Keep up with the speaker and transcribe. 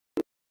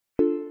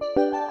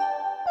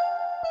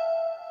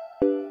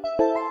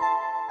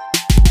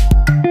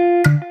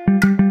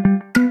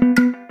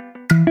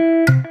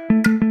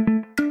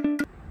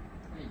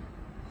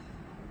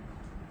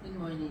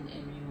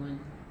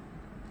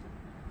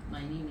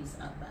is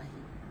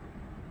Habihi.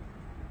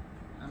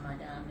 I'm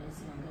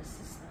Ameh's younger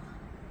sister.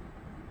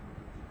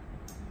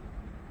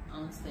 I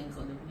want to thank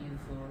all of you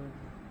for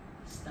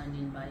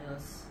standing by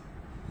us.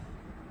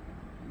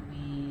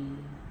 We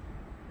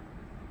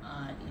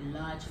are a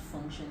large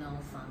functional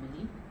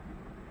family.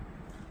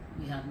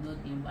 We have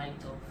not been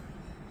wiped off.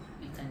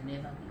 We can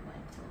never be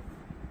wiped off.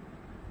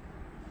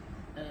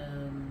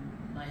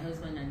 My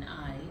husband and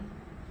I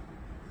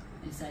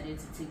decided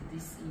to take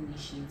this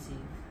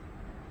initiative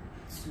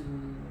to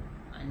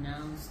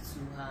announce to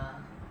her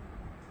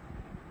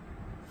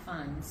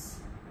fans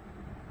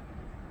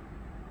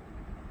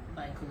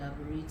by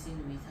collaborating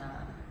with her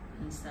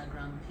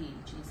Instagram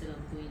page instead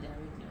of going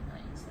directly on her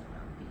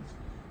Instagram page,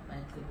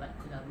 by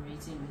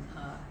collaborating with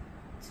her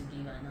to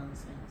give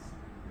announcements.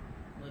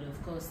 But of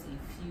course, a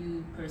few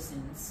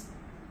persons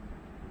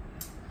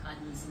had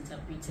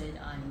misinterpreted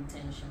our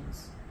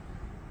intentions,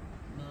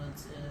 but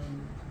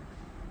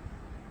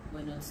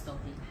we're not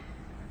stopping.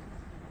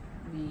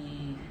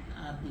 We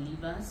are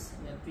believers,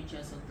 we are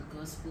preachers of the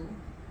gospel,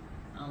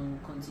 and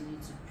will continue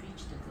to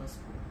preach the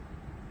gospel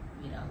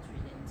without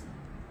relenting.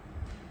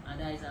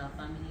 Ada is our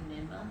family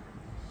member.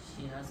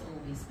 She has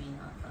always been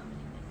our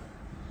family member,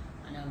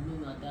 and I've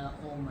known Ada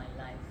all my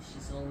life.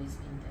 She's always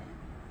been there.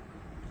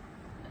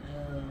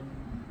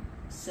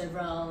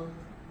 Several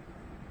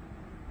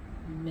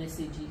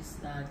messages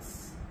that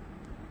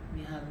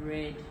we have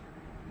read,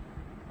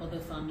 other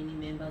family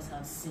members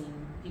have seen,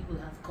 people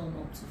have come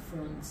up to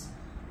front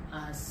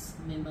as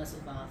members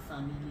of our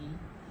family.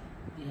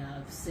 They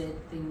have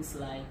said things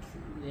like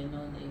we're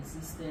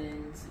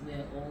non-existent,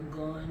 we're all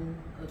gone,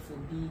 God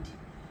forbid.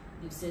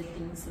 They've said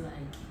things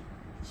like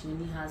she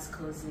only has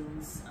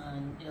cousins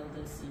and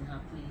elders in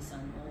her place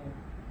and all.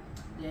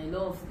 There are a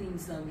lot of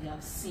things that we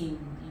have seen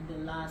in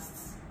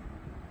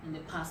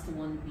the past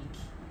 1 week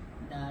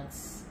that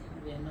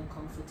we're not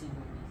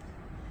comfortable with.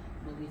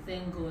 But we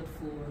thank God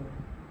for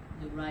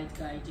the right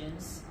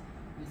guidance.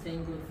 We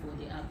thank God for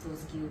the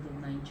Actors Guild of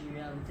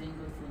Nigeria. We thank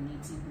God for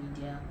Native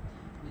Media.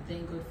 We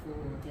thank God for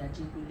the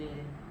Ajigule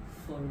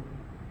Forum,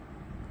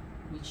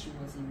 which she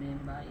was a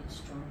member, a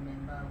strong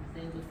member. We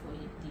thank God for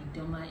the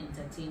Doma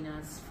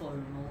Entertainers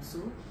Forum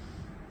also.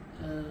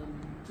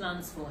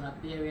 Plans for her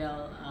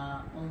burial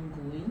are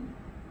ongoing,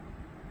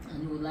 and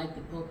we would like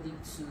the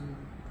public to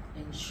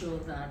ensure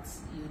that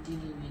you're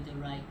dealing with the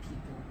right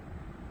people.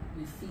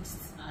 We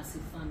fixed as a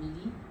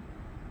family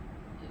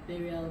a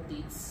burial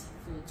dates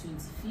for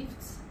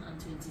 25th and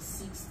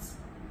 26th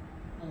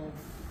of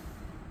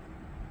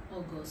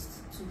August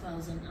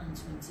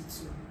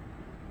 2022.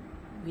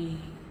 We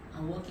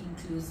are working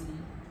closely,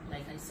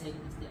 like I said,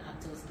 with the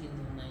Actors Guild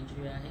of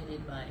Nigeria,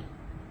 headed by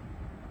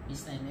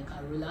Mr.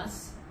 Emeka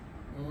Rolas.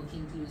 We're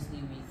working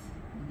closely with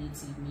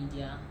Native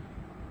Media,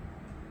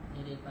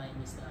 headed by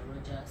Mr.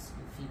 Rogers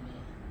Ufime,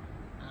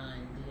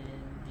 and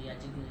the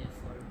Ajigule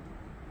Forum.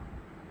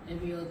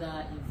 Every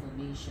other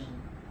information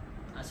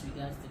as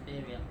regards the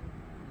burial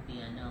will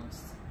be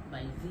announced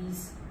by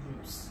these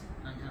groups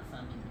and her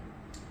family.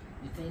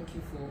 We thank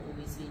you for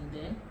always being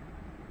there.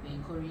 We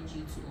encourage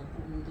you to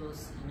uphold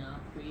us in your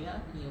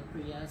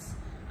prayers,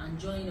 and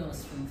join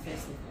us from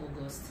 1st of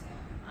August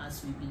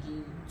as we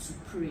begin to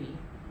pray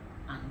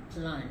and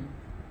plan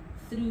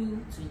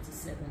through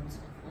 27th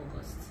of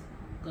August.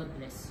 God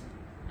bless you.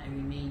 I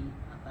remain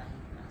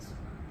Habihi as well.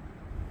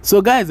 So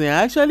guys, I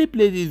actually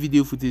play this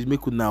video footage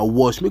make una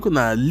watch, make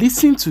una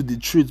listen to the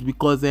truth,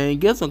 because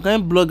get some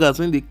kind of bloggers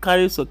when they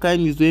carry some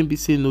kind of news when be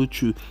say no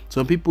truth.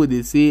 Some people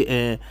they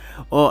say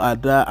oh,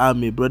 Ada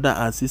Ameh brother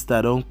and sister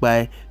don't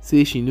buy,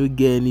 say she no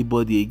get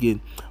anybody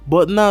again.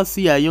 But now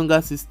see her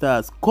younger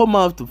sisters come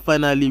out to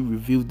finally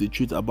reveal the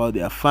truth about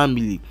their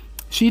family.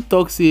 She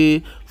talks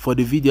say for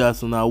the video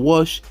as una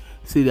watch,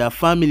 say their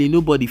family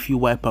nobody feel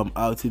wipe them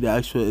out. Say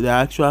their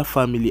actual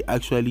family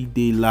actually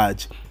they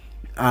large,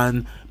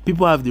 and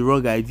people have the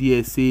wrong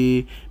idea,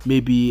 say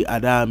maybe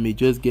Ada may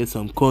just get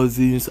some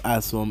cousins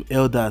as some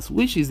elders,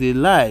 which is a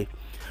lie.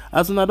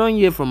 As una don't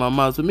hear from her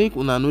mouth, so make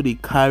una know they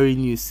carry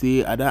news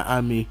say Ada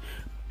Ameh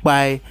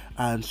buy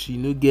and she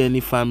no get any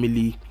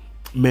family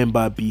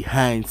member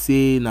behind,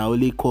 say na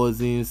only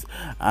cousins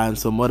and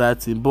some other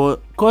thing.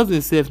 But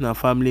cousins sef na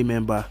family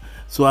member.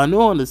 So I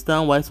don't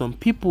understand why some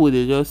people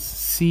they just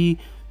see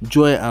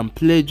joy and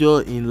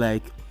pleasure in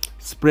like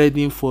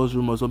spreading false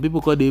rumors. Some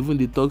people call they even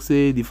they talk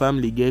say the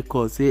family get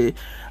caught, say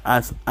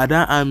as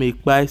Ada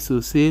Ameh buy,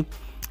 so say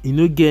you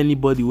no get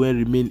anybody when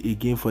remain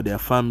again for their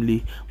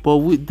family.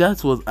 But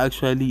that was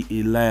actually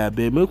a lie.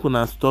 But make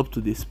una stop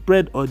to they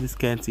spread all this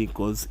kind of thing,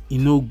 cause it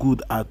no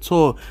good at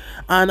all.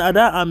 And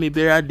Ada Ameh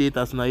burial date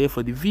as now here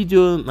for the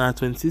video na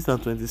 26th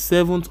and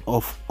 27th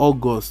of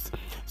August.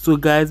 So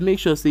guys, make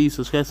sure say you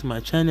subscribe to my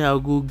channel. I'll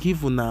go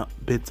give una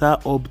better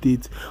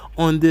update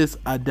on this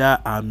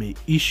Ada Ameh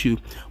issue.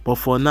 But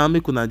for now,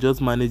 make una just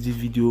manage this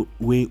video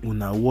when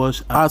una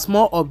watch. As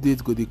more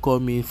updates go they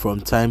come in from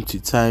time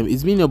to time.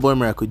 It's been your boy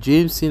Miracle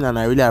Jameson, and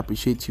I really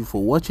appreciate you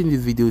for watching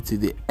this video to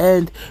the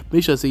end.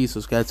 Make sure say you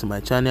subscribe to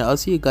my channel. I'll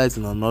see you guys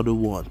in another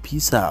one.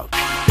 Peace out.